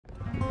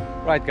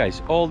Right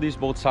guys, all these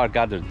boats are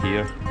gathered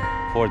here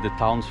for the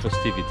town's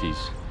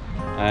festivities,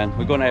 and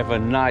we're gonna have a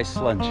nice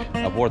lunch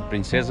aboard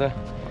Princesa.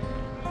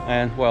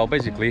 And well,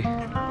 basically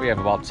we have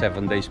about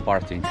 7 days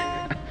partying.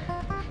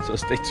 So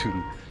stay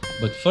tuned.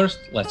 But first,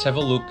 let's have a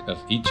look at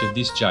each of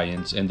these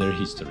giants and their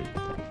history.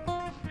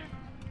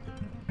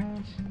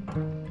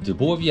 The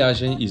Boa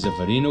Viagem is a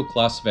Varino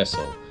class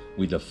vessel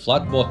with a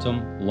flat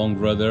bottom, long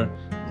rudder,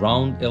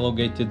 round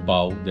elongated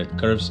bow that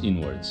curves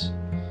inwards.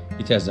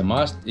 It has a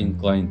mast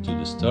inclined to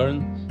the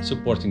stern,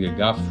 supporting a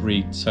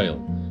gaff-rigged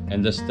sail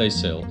and a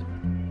staysail.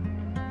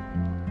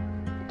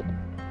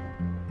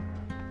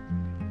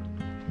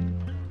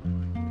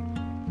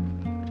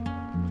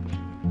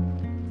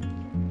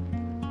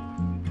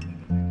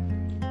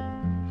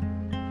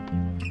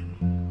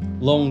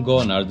 Long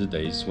gone are the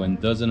days when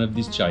dozens of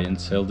these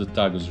giants sailed the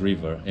Tagus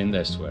River and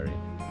Estuary.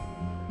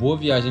 Boa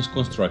Viagem's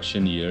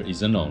construction year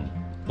is unknown,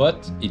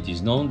 but it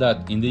is known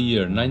that in the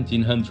year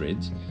 1900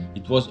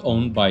 it was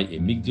owned by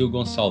Emílio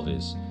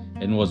Gonçalves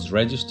and was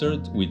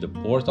registered with the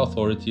Port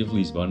Authority of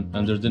Lisbon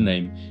under the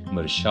name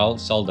Marechal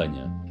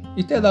Saldanha.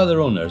 It had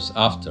other owners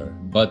after,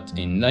 but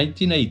in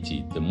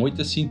 1980 the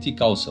Muleta City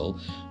Council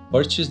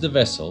purchased the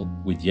vessel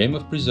with the aim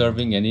of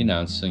preserving and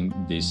enhancing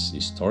this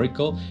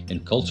historical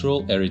and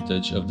cultural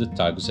heritage of the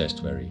Tagus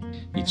Estuary.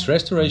 Its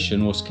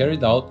restoration was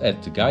carried out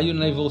at the Gaio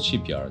Naval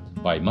Shipyard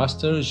by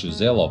Master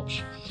José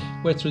Lopes,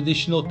 where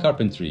traditional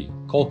carpentry,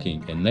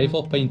 caulking and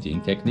naval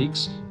painting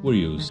techniques were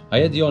used. I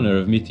had the honor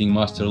of meeting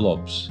Master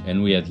Lopes,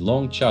 and we had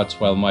long chats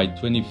while my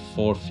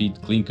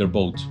 24-feet clinker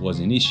boat was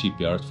in his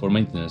shipyard for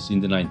maintenance in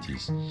the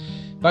 90s.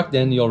 Back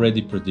then he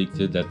already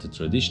predicted that the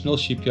traditional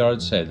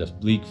shipyards had a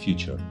bleak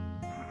future.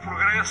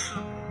 Progresso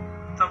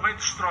também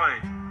destrói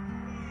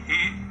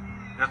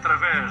e,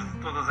 através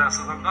de todas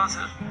essas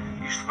andanças,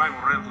 isto vai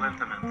morrendo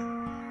lentamente.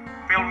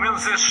 Pelo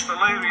menos este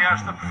estaleiro e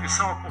esta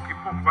profissão a pouco e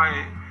pouco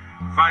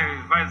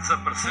vai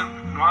desaparecendo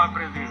porque não há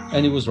aprendizes.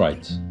 And he was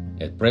right.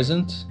 At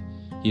present,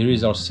 here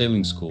is our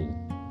sailing school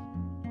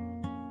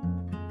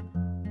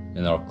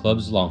and our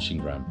club's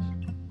launching ramp.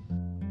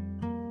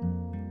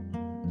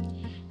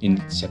 In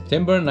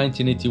September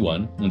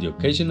 1981, on the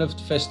occasion of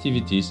the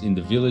festivities in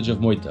the village of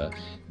Muleta,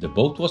 the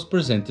boat was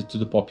presented to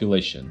the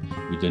population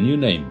with a new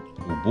name,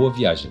 o Boa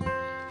Viagem,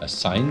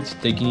 assigned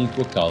taking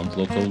into account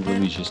local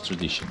religious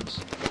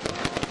traditions.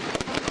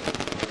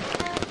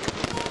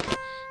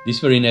 This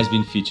Varino has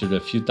been featured a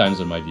few times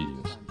on my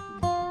videos.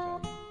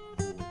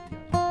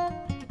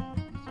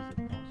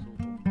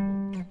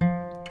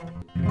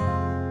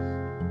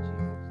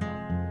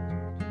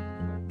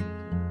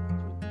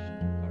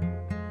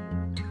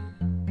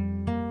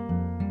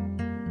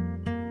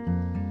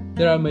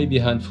 There are maybe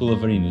a handful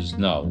of Varinos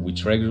now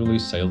which regularly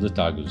sail the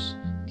Tagus,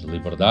 the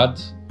Liberdade,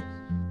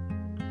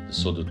 the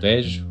Sou do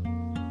Tejo,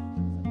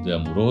 the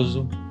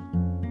Amoroso,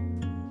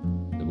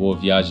 the Boa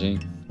Viagem,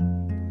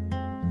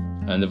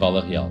 and the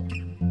Vala Real.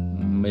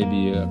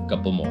 Maybe a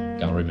couple more,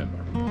 can't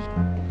remember.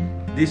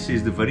 This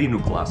is the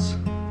Varino class.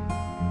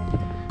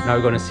 Now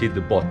we're gonna see the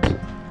Bote.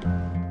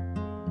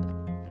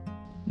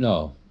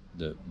 No,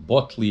 the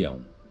Bote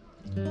Leão.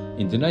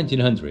 In the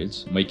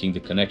 1900s, making the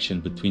connection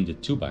between the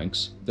two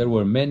banks, there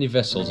were many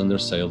vessels under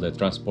sail that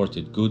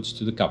transported goods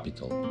to the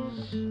capital.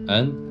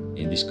 And,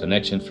 in this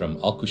connection from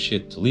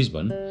Alcochete to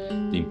Lisbon,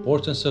 the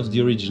importance of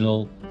the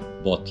original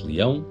Bote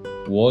Leão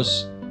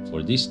was,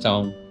 for this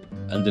town,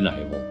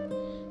 undeniable.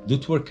 Due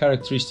to her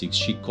characteristics,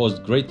 she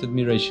caused great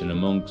admiration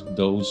among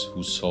those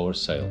who saw her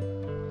sail.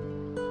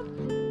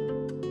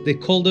 They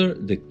called her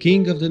the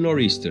King of the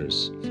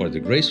Nor'easters for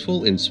the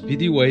graceful and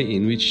speedy way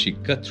in which she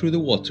cut through the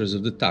waters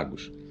of the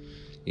Tagus,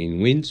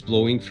 in winds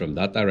blowing from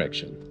that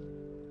direction.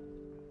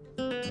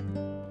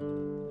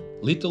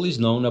 Little is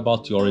known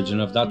about the origin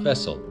of that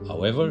vessel.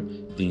 However,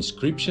 the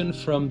inscription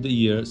from the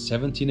year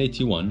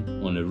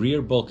 1781 on a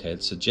rear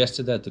bulkhead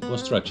suggested that the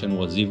construction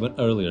was even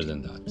earlier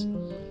than that.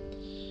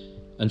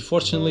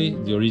 Unfortunately,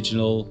 the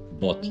original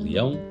Bote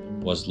Leão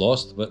was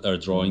lost, but her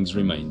drawings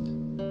remained.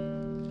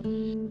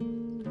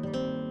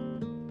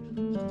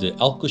 The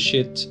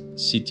Alcochete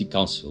City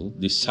Council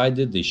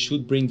decided they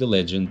should bring the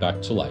legend back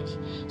to life,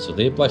 so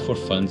they applied for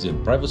funds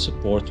and private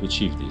support to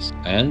achieve this,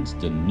 and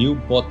the new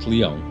Bote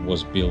Leão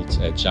was built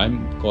at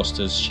Jaime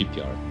Costa's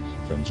shipyard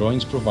from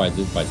drawings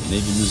provided by the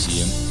Navy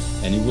Museum,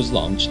 and it was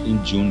launched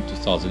in June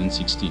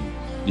 2016.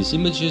 These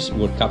images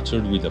were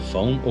captured with a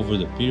phone over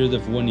the period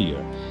of 1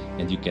 year,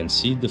 and you can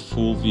see the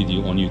full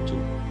video on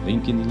YouTube,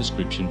 link in the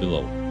description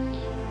below.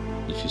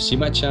 If you see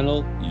my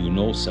channel, you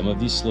know some of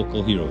these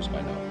local heroes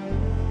by now.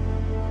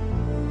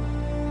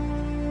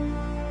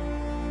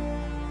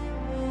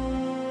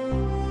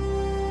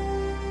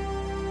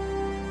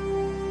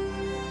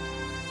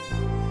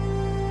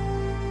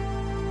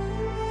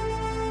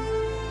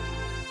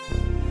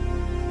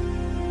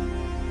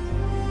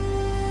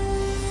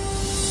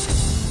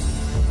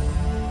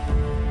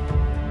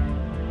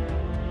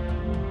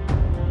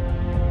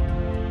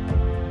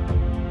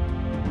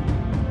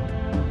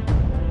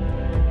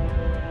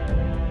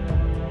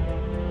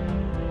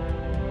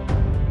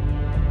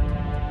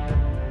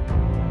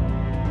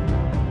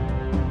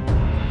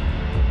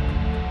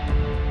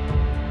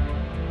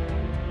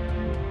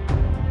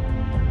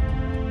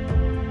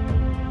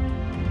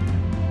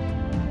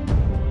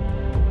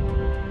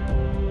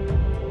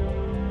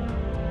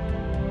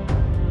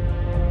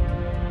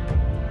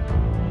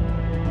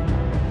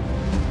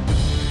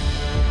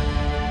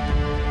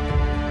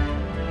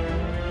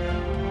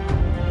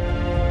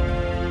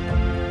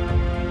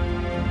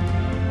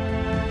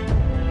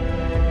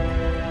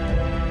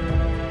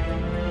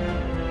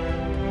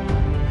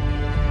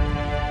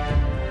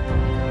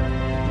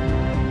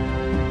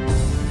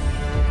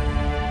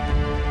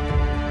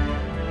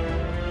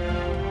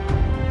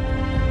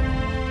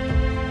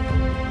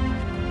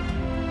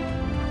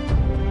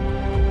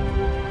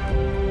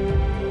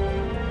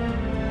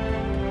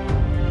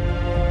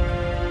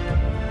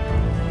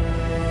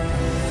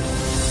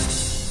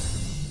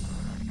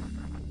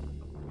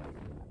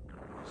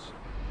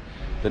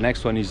 The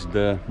next one is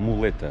the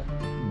Muleta.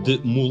 The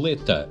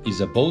Muleta is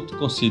a boat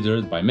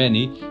considered by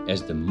many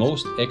as the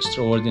most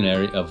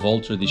extraordinary of all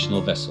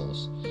traditional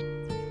vessels.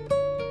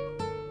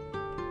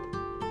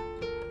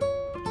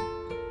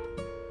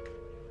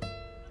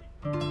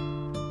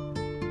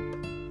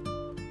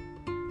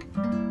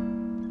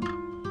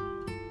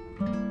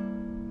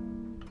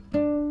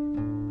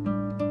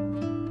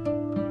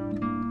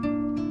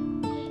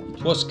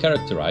 It was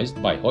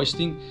characterized by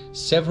hoisting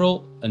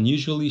several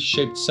unusually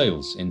shaped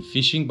sails and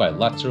fishing by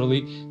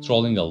laterally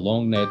trolling a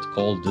long net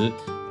called the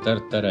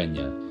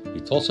tartaranha.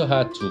 It also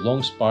had two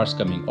long spars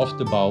coming off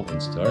the bow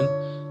and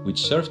stern,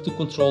 which served to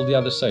control the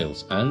other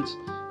sails and,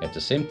 at the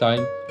same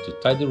time, to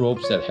tie the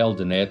ropes that held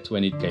the net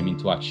when it came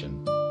into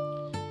action.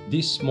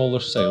 These smaller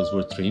sails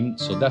were trimmed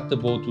so that the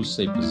boat would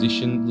stay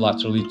positioned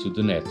laterally to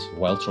the net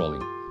while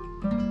trolling.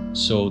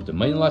 So the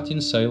main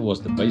Latin sail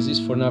was the basis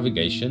for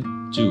navigation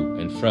to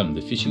and from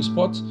the fishing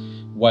spot,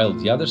 while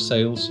the other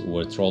sails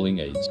were trolling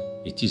aids.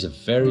 It is a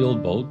very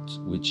old boat,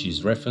 which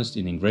is referenced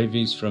in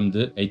engravings from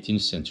the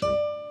 18th century.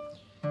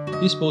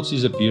 These boats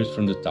disappeared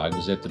from the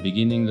Tagus at the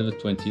beginning of the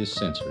 20th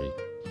century.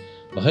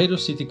 Varino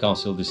City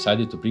Council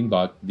decided to bring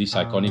back this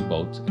iconic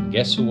boat, and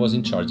guess who was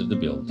in charge of the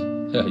build?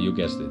 You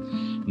guessed it.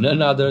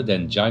 None other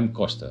than Jaime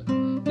Costa.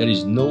 There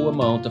is no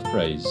amount of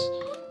praise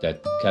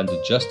that can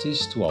do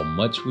justice to how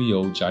much we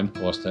owe Jaime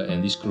Costa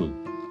and his crew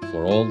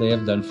for all they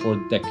have done for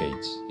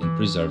decades in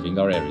preserving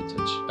our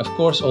heritage. Of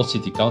course, all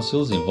city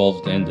councils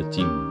involved and the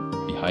team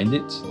behind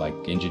it, like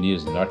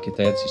engineers and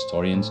architects,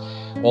 historians,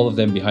 all of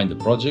them behind the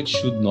project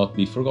should not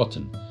be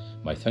forgotten.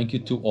 My thank you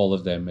to all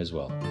of them as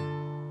well.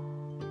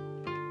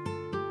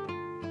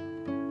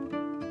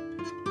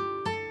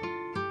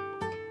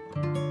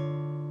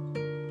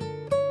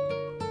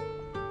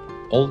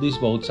 All these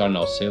boats are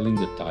now sailing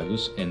the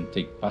Tagus and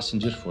take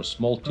passengers for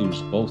small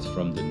tours both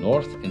from the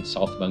north and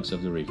south banks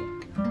of the river.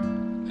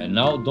 And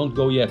now don't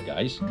go yet,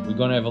 guys, we're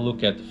gonna have a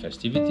look at the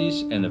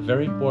festivities and a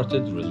very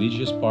important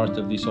religious part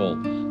of this all,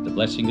 the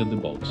blessing of the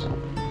boats.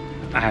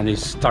 And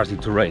it's starting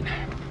to rain.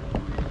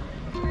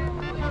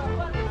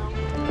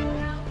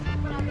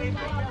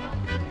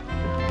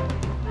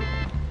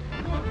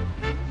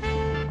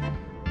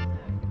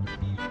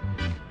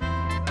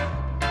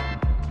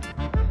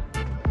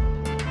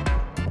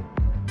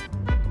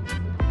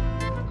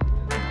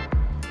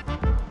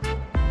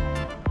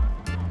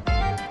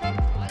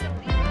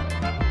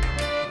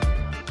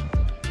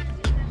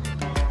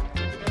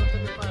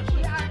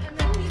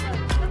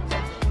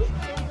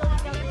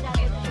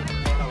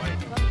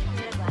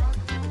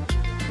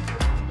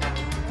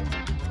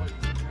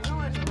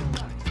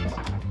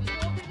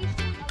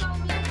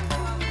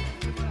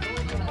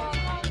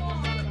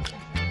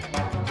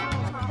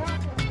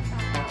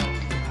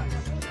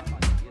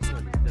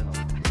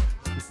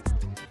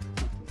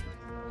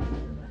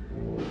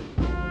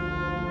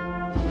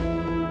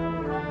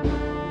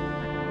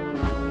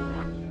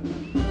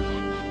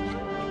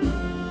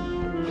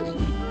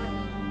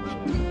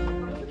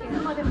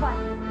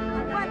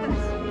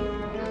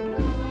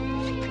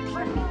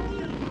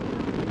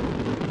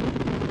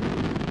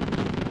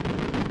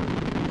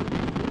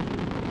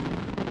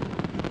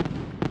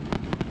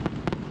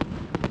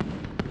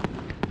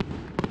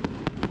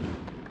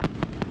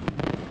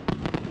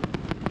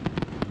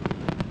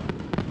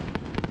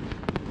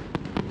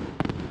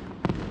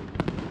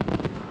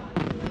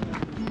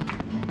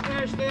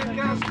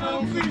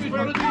 Não fiz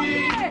para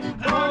ti,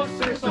 pode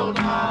ser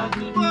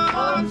saudade,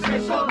 pode ser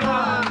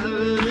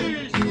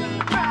saudade.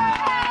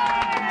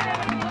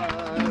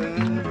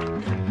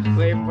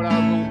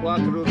 Lembravam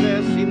 4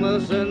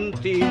 décimas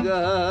antigas,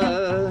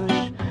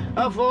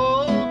 à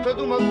volta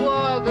de uma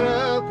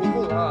quadra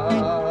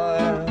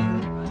popular.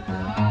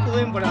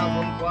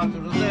 Lembravam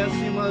 4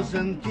 décimas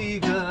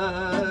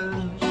antigas,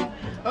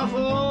 à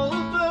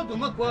volta de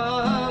uma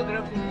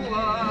quadra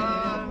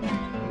popular.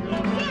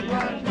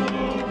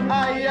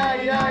 Ai,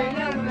 ai, ai,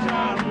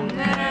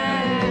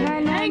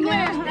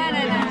 Inglês,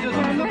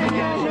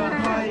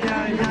 ai,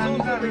 ai,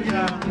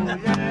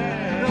 ai,